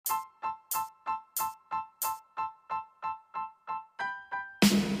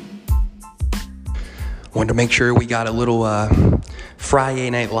Wanted to make sure we got a little Friday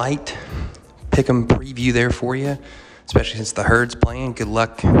Night Light pick'em preview there for you, especially since the Herd's playing. Good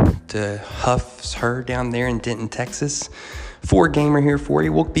luck to Huff's Herd down there in Denton, Texas. 4-gamer here for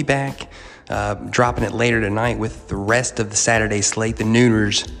you. We'll be back dropping it later tonight with the rest of the Saturday slate, the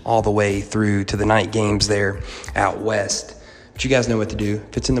nooners all the way through to the night games there out west. But you guys know what to do.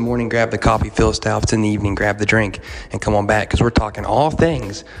 If it's in the morning, grab the coffee, Phil style. If it's in the evening, grab the drink and come on back, because we're talking all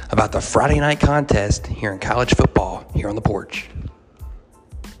things about the Friday night contest here in college football here on the porch.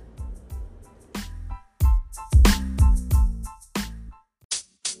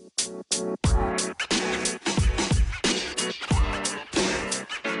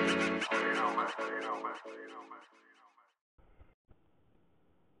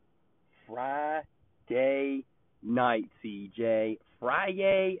 Friday night, CJ.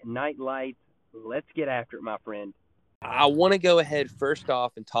 Friday Night Lights. Let's get after it, my friend. I want to go ahead first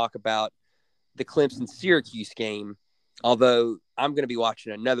off and talk about the Clemson-Syracuse game, although I'm going to be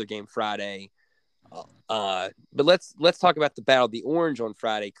watching another game Friday. But let's talk about the Battle of the Orange on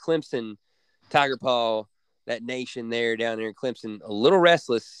Friday. Clemson, Tiger Paw, that nation there down there in Clemson, a little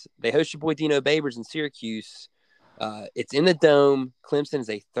restless. They host your boy Dino Babers in Syracuse. It's in the Dome. Clemson is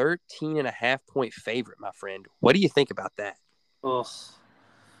a 13.5-point favorite, my friend. What do you think about that?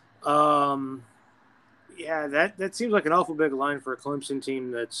 Yeah, that seems like an awful big line for a Clemson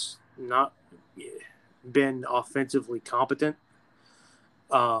team that's not been offensively competent.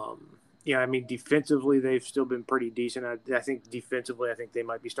 Defensively, they've still been pretty decent. I think defensively, they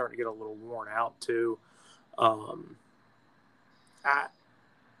might be starting to get a little worn out too.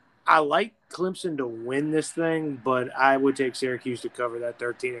 I like Clemson to win this thing, but I would take Syracuse to cover that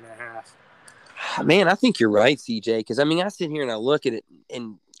 13.5. Man, I think you're right, CJ, because, I sit here and I look at it,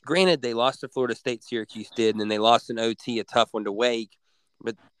 and granted, they lost to Florida State, Syracuse did, and then they lost in OT, a tough one to Wake,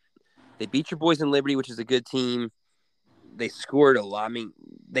 but they beat your boys in Liberty, which is a good team. They scored a lot.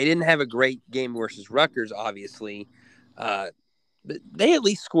 They didn't have a great game versus Rutgers, obviously, but they at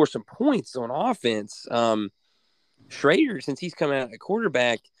least score some points on offense. Schrader, since he's come out at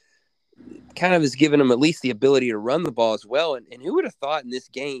quarterback, kind of has given them at least the ability to run the ball as well. And who would have thought in this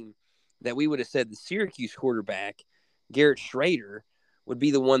game that we would have said the Syracuse quarterback, Garrett Schrader, would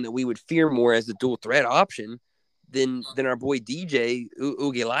be the one that we would fear more as a dual threat option than our boy DJ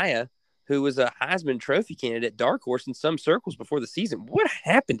Uiagalelei, who was a Heisman Trophy candidate, dark horse in some circles before the season. What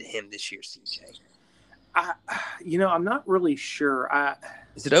happened to him this year, CJ? I'm not really sure.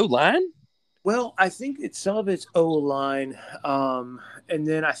 Is it O-line? Well, I think it's some of it's O-line, and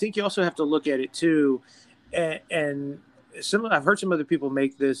then I think you also have to look at it too. And I've heard some other people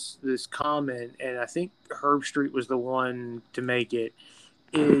make this comment, and I think Herb Street was the one to make it.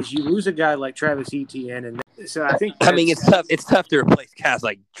 Is you lose a guy like Travis Etienne, and so I think it's tough. It's tough to replace guys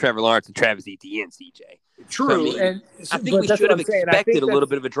like Trevor Lawrence and Travis Etienne, CJ. True, I think we should have expected a little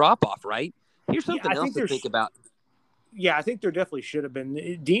bit of a drop off, right? Here's something else to think about. Yeah, I think there definitely should have been.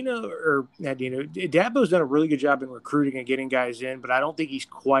 Dabo's done a really good job in recruiting and getting guys in, but I don't think he's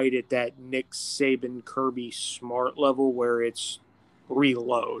quite at that Nick Saban, Kirby Smart level where it's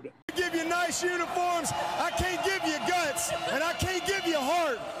reload. I give you nice uniforms. I can't give you guts, and I can't give you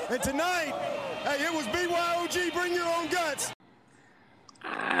heart. And tonight, it was BYOG, bring your own guts.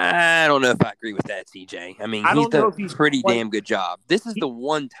 I don't know if I agree with that, CJ. He's done a pretty damn good job. This is the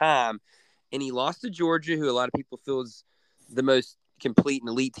one time. And he lost to Georgia, who a lot of people feel is the most complete and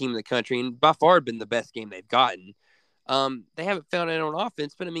elite team in the country, and by far been the best game they've gotten. They haven't found it on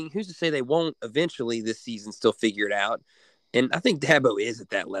offense, but who's to say they won't eventually this season still figure it out? And I think Dabo is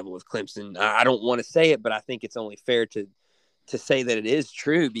at that level with Clemson. I don't want to say it, but I think it's only fair to say that it is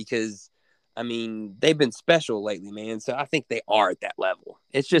true because, they've been special lately, man. So I think they are at that level.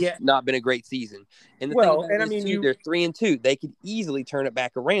 It's just not been a great season. And the thing about it is, they're 3-2. They could easily turn it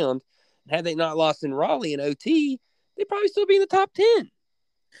back around. Had they not lost in Raleigh and OT, they'd probably still be in the top 10.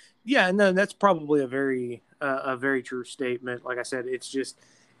 Yeah, no, that's probably a very true statement. Like I said, it's just,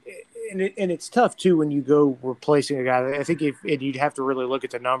 and it's tough too when you go replacing a guy. I think you'd have to really look at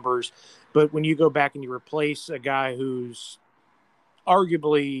the numbers, but when you go back and you replace a guy who's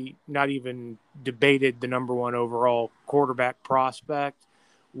arguably not even debated the number one overall quarterback prospect,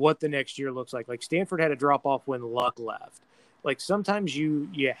 what the next year looks like. Like Stanford had a drop off when Luck left. Like sometimes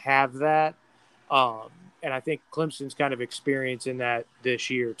you have that, and I think Clemson's kind of experiencing that this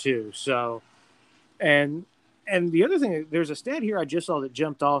year too. So, and the other thing, there's a stat here I just saw that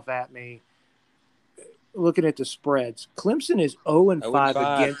jumped off at me. Looking at the spreads, Clemson is 0-5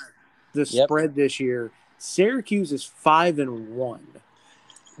 against the spread this year. Syracuse is 5-1.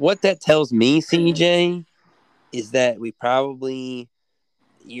 What that tells me, CJ, is that we probably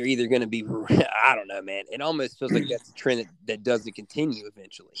you're either going to be, I don't know, man. It almost feels like that's a trend that doesn't continue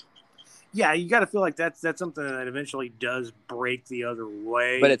eventually. Yeah, you got to feel like that's something that eventually does break the other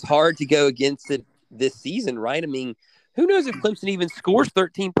way. But it's hard to go against it this season, right? I mean, who knows if Clemson even scores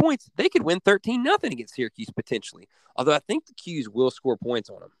 13 points? They could win 13-0 against Syracuse potentially. Although I think the Qs will score points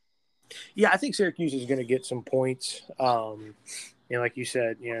on them. Yeah, I think Syracuse is going to get some points. Like you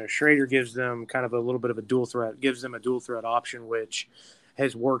said, Schrader gives them kind of a little bit of a dual threat, gives them a dual threat option, which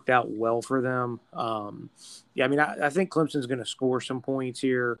has worked out well for them. I think Clemson's going to score some points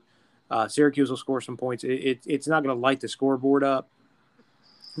here. Syracuse will score some points. It's not going to light the scoreboard up.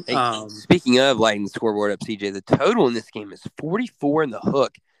 Hey, speaking of lighting the scoreboard up, CJ, the total in this game is 44 in the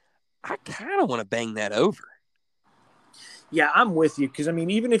hook. I kind of want to bang that over. Yeah, I'm with you because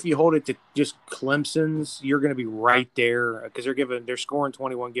even if you hold it to just Clemson's, you're going to be right there because they're scoring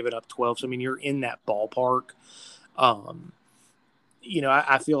 21, giving up 12. So you're in that ballpark. I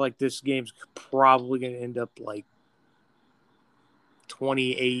feel like this game's probably going to end up like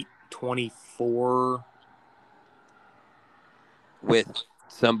 28-24 with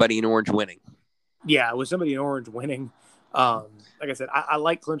somebody in orange winning. Yeah, with somebody in orange winning. Like I said, I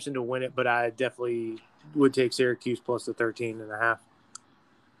like Clemson to win it, but I definitely would take Syracuse plus the 13.5.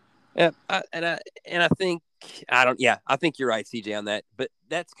 Yeah, I think I think you're right, CJ, on that. But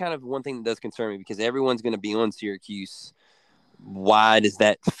that's kind of one thing that does concern me because everyone's going to be on Syracuse. Why does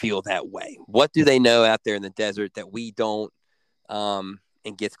that feel that way? What do they know out there in the desert that we don't? And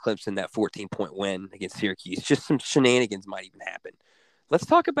gets Clemson that 14-point win against Syracuse. Just some shenanigans might even happen. Let's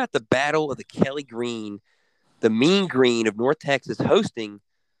talk about the Battle of the Kelly Green, the Mean Green of North Texas, hosting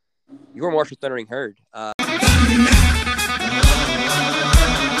your Marshall Thundering Herd.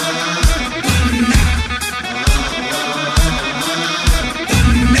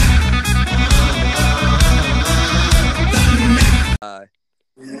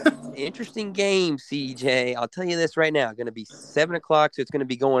 Interesting game, CJ. I'll tell you this right now. Going to be 7 o'clock, so it's going to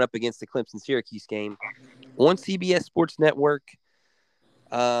be going up against the Clemson-Syracuse game on CBS Sports Network.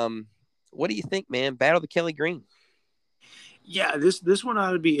 What do you think, man? Battle of the Kelly Green. Yeah, this one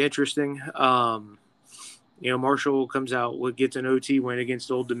ought to be interesting. Marshall comes out, gets an OT win against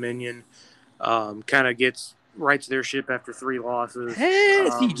Old Dominion, kind of rights their ship after 3 losses. Hey,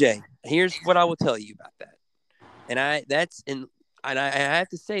 CJ, here's what I will tell you about that. And I have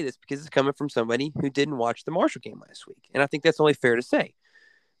to say this because it's coming from somebody who didn't watch the Marshall game last week. And I think that's only fair to say.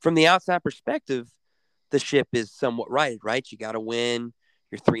 From the outside perspective, the ship is somewhat righted, right? You got to win.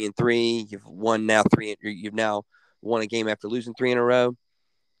 You're 3-3. You've now won a game after losing 3 in a row.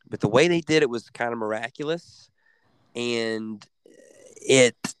 But the way they did it was kind of miraculous. And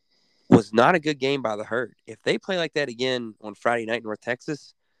it was not a good game by the Herd. If they play like that again on Friday night in North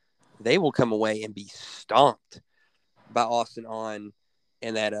Texas, they will come away and be stomped by Austin on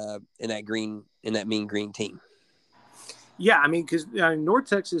in that Mean Green team. Yeah, because North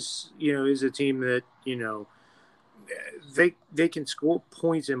Texas, is a team that they can score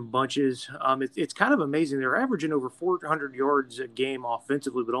points in bunches. It's kind of amazing. They're averaging over 400 yards a game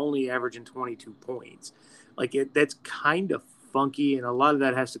offensively, but only averaging 22 points. That's kind of funky, and a lot of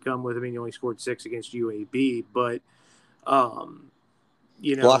that has to come with. You only scored 6 against UAB, but lost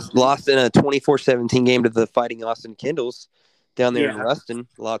in a 24-17 game to the Fighting Austin Kindles down there in Ruston,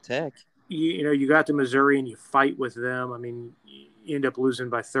 La Tech. You got to Missouri and you fight with them. You end up losing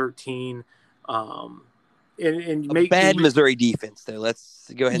by 13. Missouri defense, though. Let's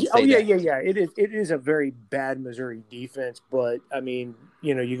go ahead and say that. Yeah. It is a very bad Missouri defense, but you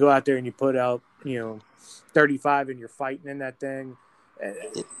go out there and you put out 35 and you're fighting in that thing. And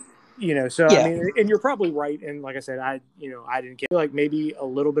you're probably right. And like I said, I didn't get maybe a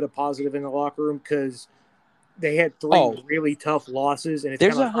little bit of positive in the locker room because they had 3 really tough losses, and it's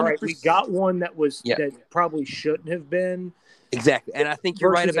kind of all right. We got one that that probably shouldn't have been. Exactly, and I think you're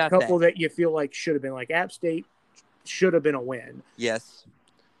right about that. A couple that you feel like should have been, like App State should have been a win. Yes.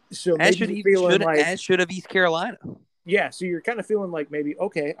 So as should have East Carolina. Yeah, so you're kind of feeling like maybe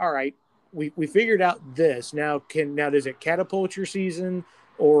okay, all right, we figured out this. Now does it catapult your season?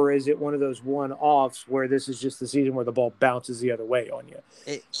 Or is it one of those one-offs where this is just the season where the ball bounces the other way on you?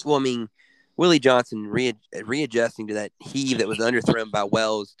 Willie Johnson readjusting to that heave that was underthrown by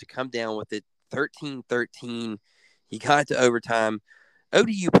Wells to come down with it 13-13. He got to overtime.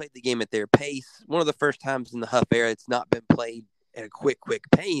 ODU played the game at their pace. One of the first times in the Huff era it's not been played at a quick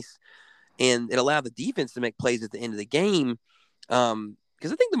pace. And it allowed the defense to make plays at the end of the game.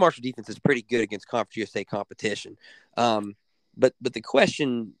 Because I think the Marshall defense is pretty good against Conference USA competition. But the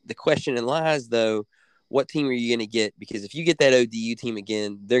question lies, though, what team are you going to get? Because if you get that ODU team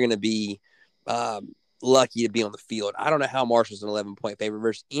again, they're going to be lucky to be on the field. I don't know how Marshall's an 11-point favorite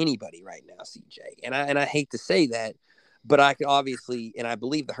versus anybody right now, CJ. And I hate to say that, but I could obviously, and I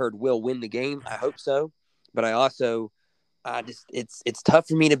believe the Herd will win the game. I hope so. But it's tough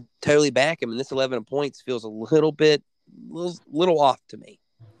for me to totally back him. And this 11 points feels a little off to me.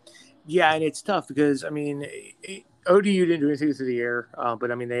 Yeah, and it's tough because, I mean, ODU didn't do anything through the air,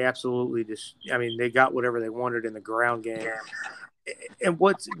 but, I mean, they absolutely they got whatever they wanted in the ground game. And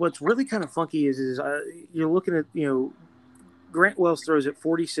what's really kind of funky is you're looking at, Grant Wells throws it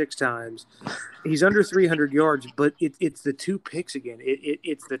 46 times. He's under 300 yards, but it's the 2 picks again.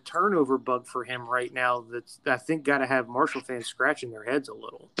 It's the turnover bug for him right now that's, I think, got to have Marshall fans scratching their heads a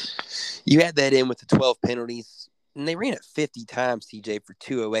little. You had that in with the 12 penalties. And they ran it 50 times, CJ, for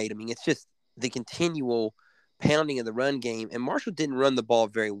 208. I mean, it's just the continual pounding of the run game. And Marshall didn't run the ball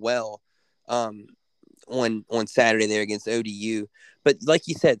very well on Saturday there against ODU. But like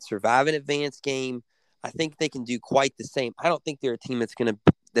you said, survive an advanced game. I think they can do quite the same. I don't think they're a team that's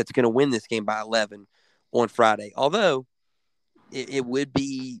gonna win this game by 11 on Friday. Although it would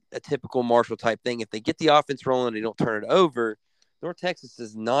be a typical Marshall type thing. If they get the offense rolling and they don't turn it over, North Texas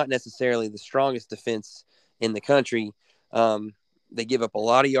is not necessarily the strongest defense in the country. They give up a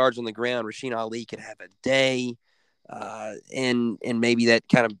lot of yards on the ground. Rasheen Ali could have a day. And maybe that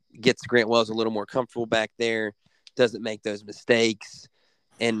kind of gets Grant Wells a little more comfortable back there, doesn't make those mistakes.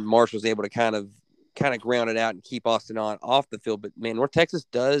 And Marshall's able to kind of ground it out and keep Austin off the field. But man, North Texas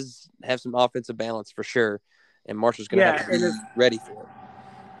does have some offensive balance for sure. And Marshall's going to have to be ready for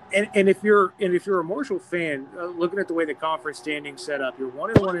it. And if you're a Marshall fan, looking at the way the conference standings set up, you're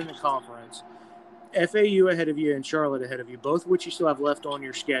 1-1 in the conference. FAU ahead of you and Charlotte ahead of you, both which you still have left on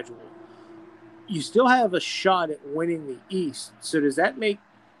your schedule. You still have a shot at winning the East. So does that make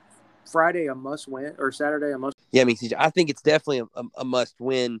Friday a must-win or Saturday a must? Yeah, I mean, I think it's definitely a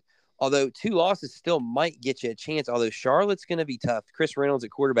must-win. Although 2 losses still might get you a chance. Although Charlotte's going to be tough. Chris Reynolds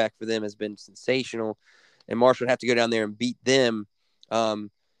at quarterback for them has been sensational, and Marshall would have to go down there and beat them. 2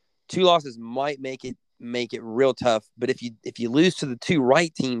 losses might make it real tough. But if you lose to the 2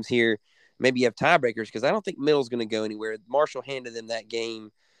 right teams here, maybe you have tiebreakers because I don't think Middle's going to go anywhere. Marshall handed them that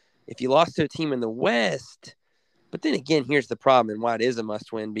game. If you lost to a team in the West, but then again, here's the problem and why it is a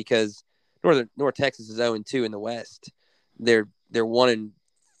must-win because North Texas is 0-2 in the West. They're 1-4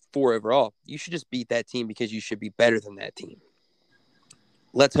 overall. You should just beat that team because you should be better than that team.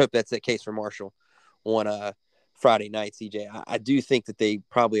 Let's hope that's the case for Marshall on Friday night, CJ. I do think that they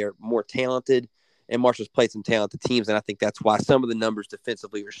probably are more talented, and Marshall's played some talented teams, and I think that's why some of the numbers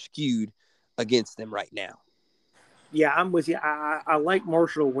defensively are skewed against them right now. Yeah, I'm with you. I like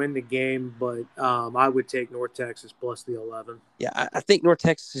Marshall to win the game, but I would take North Texas plus the 11. Yeah, I think North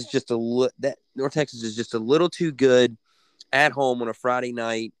Texas is just a little too good at home on a Friday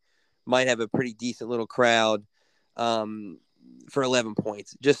night. Might have a pretty decent little crowd for 11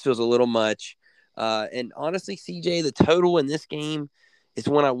 points. It just feels a little much. And honestly, CJ, the total in this game is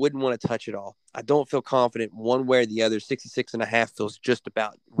one I wouldn't want to touch at all. I don't feel confident one way or the other. 66.5 feels just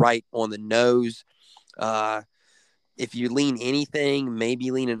about right on the nose. If you lean anything, maybe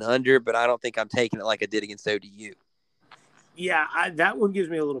lean an under, but I don't think I'm taking it like I did against ODU. Yeah, that one gives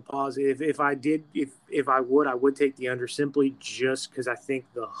me a little pause. If I would take the under simply just because I think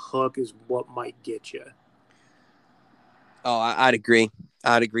the hook is what might get you. Oh, I'd agree.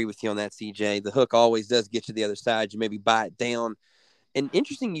 I'd agree with you on that, CJ. The hook always does get you the other side. You maybe buy it down. And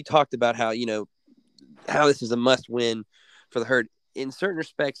interesting, you talked about how this is a must-win for the Herd. In certain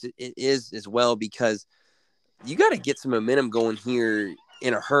respects, it is as well because you got to get some momentum going here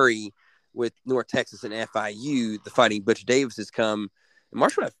in a hurry with North Texas and FIU. The Fighting Butch Davis has come. And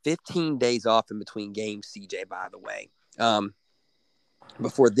Marshall have 15 days off in between games, CJ, by the way.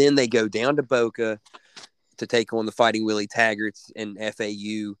 Before then, they go down to Boca to take on the Fighting Willie Taggarts and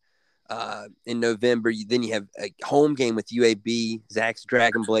FAU. In November, then you have a home game with UAB. Zach's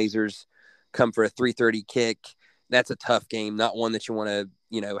Dragon Blazers come for a 3:30 kick. That's a tough game, not one that you want to,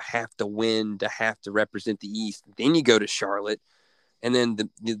 have to win to have to represent the East. Then you go to Charlotte, and then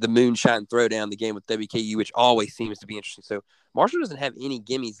the Moonshine Throwdown, the game with WKU, which always seems to be interesting. So Marshall doesn't have any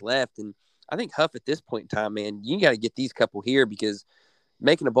gimmies left, and I think Huff at this point in time, man, you got to get these couple here because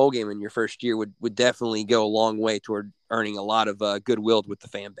making a bowl game in your first year would definitely go a long way toward earning a lot of goodwill with the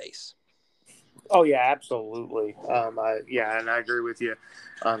fan base. Oh, yeah, absolutely. And I agree with you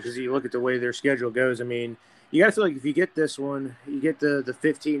because you look at the way their schedule goes. I mean, you got to feel like if you get this one, you get the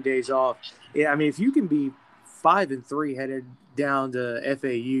 15 days off. Yeah, I mean, if you can be 5-3 headed down to FAU,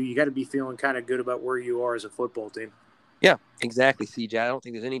 you got to be feeling kind of good about where you are as a football team. Yeah, exactly, CJ. I don't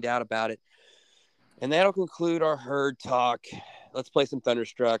think there's any doubt about it. And that'll conclude our Herd talk. Let's play some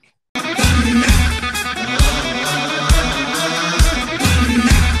Thunderstruck.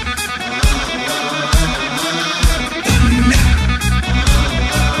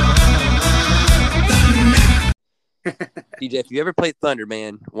 DJ, if you ever played Thunder,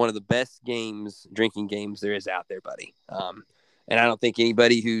 man, one of the best drinking games there is out there, buddy. And I don't think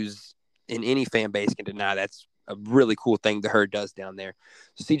anybody who's in any fan base can deny that's a really cool thing the Herd does down there.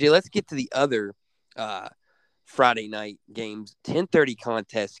 So, CJ, let's get to the other Friday night games. 10:30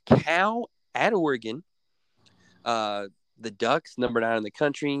 contest. Cal at Oregon. The Ducks, number 9 in the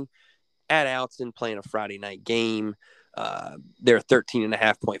country, at Outson playing a Friday night game. They're a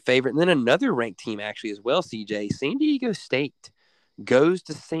 13.5-point favorite. And then another ranked team actually as well, CJ, San Diego State goes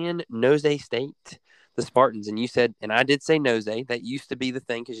to San Jose State, the Spartans. And you said, and I did say Nose, that used to be the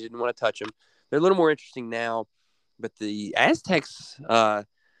thing because you didn't want to touch them. They're a little more interesting now. But the Aztecs,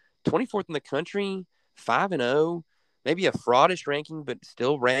 24th in the country, 5-0, maybe a fraudish ranking, but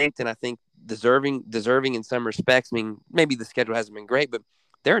still ranked. And I think deserving in some respects. I mean, maybe the schedule hasn't been great, but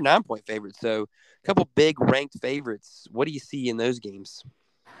they're a 9-point favorite. So a couple big ranked favorites. What do you see in those games?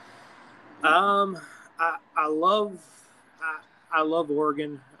 I love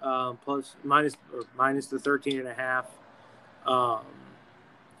Oregon minus the 13.5.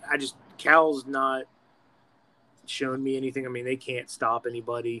 Cal's not shown me anything. I mean, they can't stop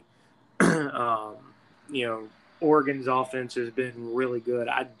anybody. Oregon's offense has been really good.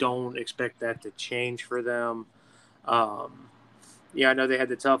 I don't expect that to change for them. I know they had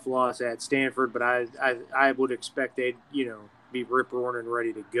the tough loss at Stanford, but I would expect they'd, be rip-roaring and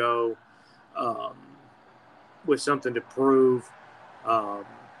ready to go with something to prove.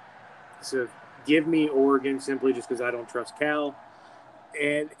 So give me Oregon simply just because I don't trust Cal.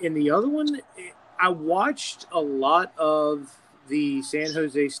 And in the other one, I watched a lot of the San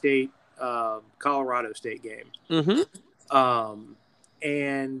Jose State Colorado State game. Mm-hmm.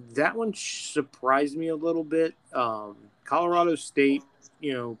 And that one surprised me a little bit. Colorado State,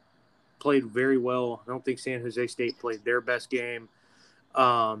 played very well. I don't think San Jose State played their best game.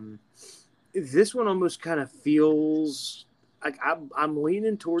 This one almost kind of feels like I'm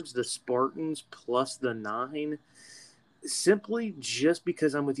leaning towards the Spartans plus the 9, simply just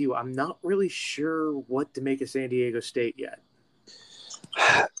because I'm with you. I'm not really sure what to make of San Diego State yet.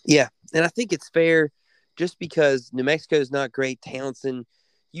 Yeah, and I think it's fair just because New Mexico is not great. Townsend,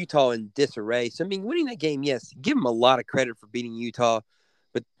 Utah in disarray. So, I mean, winning that game, yes, give them a lot of credit for beating Utah,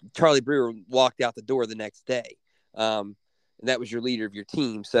 but Charlie Brewer walked out the door the next day. And that was your leader of your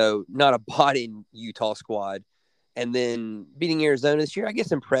team. So, not a bought-in Utah squad. And then beating Arizona this year, I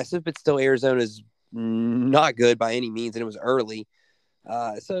guess impressive, but still Arizona's not good by any means, and it was early.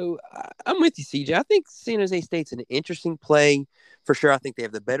 So I'm with you, CJ. I think San Jose State's an interesting play for sure. I think they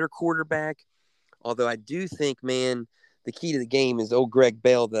have the better quarterback, although I do think, man, the key to the game is old Greg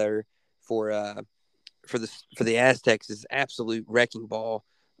Bell there for the Aztecs is absolute wrecking ball.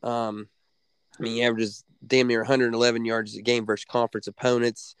 I mean, he averages damn near 111 yards a game versus conference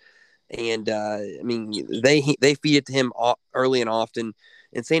opponents. And, I mean, they feed it to him early and often.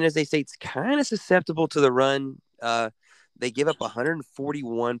 And San Jose State's kind of susceptible to the run. They give up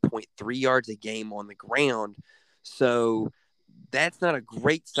 141.3 yards a game on the ground. So that's not a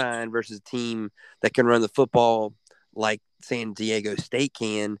great sign versus a team that can run the football like San Diego State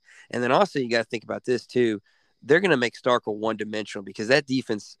can. And then also you got to think about this too. They're going to make Starkel one-dimensional because that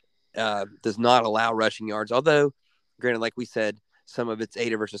defense does not allow rushing yards. Although, granted, like we said, some of it's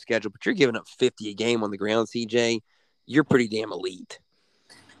 8 versus schedule, but you're giving up 50 a game on the ground, CJ. You're pretty damn elite.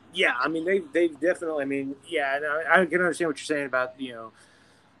 Yeah, I mean, they've definitely. I mean, yeah, I can understand what you're saying about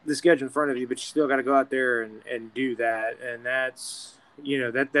the schedule in front of you, but you still got to go out there and do that, and that's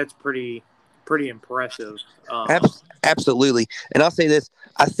that's pretty impressive. Absolutely, and I'll say this: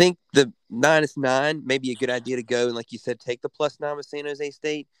 I think the -9 may be a good idea to go, and like you said, take the +9 with San Jose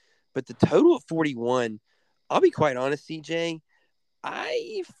State, but the total of 41. I'll be quite honest, CJ.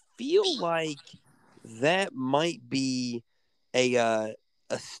 I feel like that might be a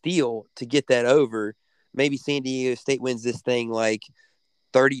steal to get that over. Maybe San Diego State wins this thing like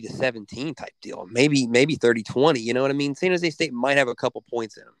 30-17 type deal. Maybe 30-20. You know what I mean? San Jose State might have a couple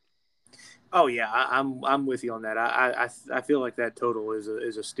points in them. Oh yeah, I'm with you on that. I feel like that total is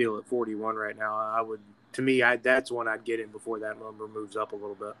a steal at 41 right now. That's one I'd get in before that number moves up a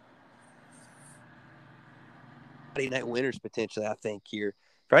little bit. Friday night winners potentially, I think here.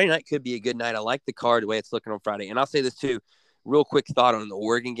 Friday night could be a good night. I like the card the way it's looking on Friday. And I'll say this too. Real quick thought on the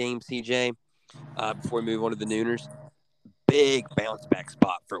Oregon game, CJ, before we move on to the Nooners. Big bounce back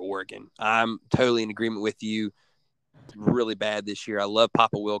spot for Oregon. I'm totally in agreement with you. Really bad this year. I love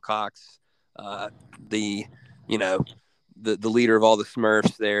Papa Wilcox, the leader of all the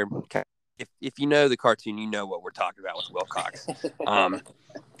Smurfs there. If you know the cartoon, you know what we're talking about with Wilcox.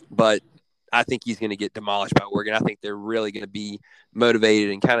 But I think he's going to get demolished by Oregon. I think they're really going to be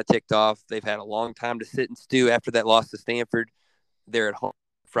motivated and kind of ticked off. They've had a long time to sit and stew after that loss to Stanford. They're at home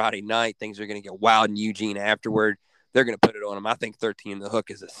Friday night. Things are going to get wild in Eugene afterward. They're going to put it on them. I think 13 in the hook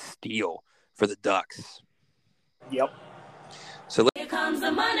is a steal for the Ducks. Yep. So here comes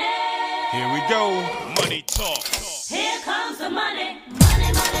the money. Here we go. Money talk. Here comes the money.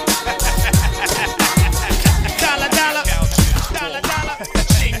 Money, money, money. Dollar, dollar.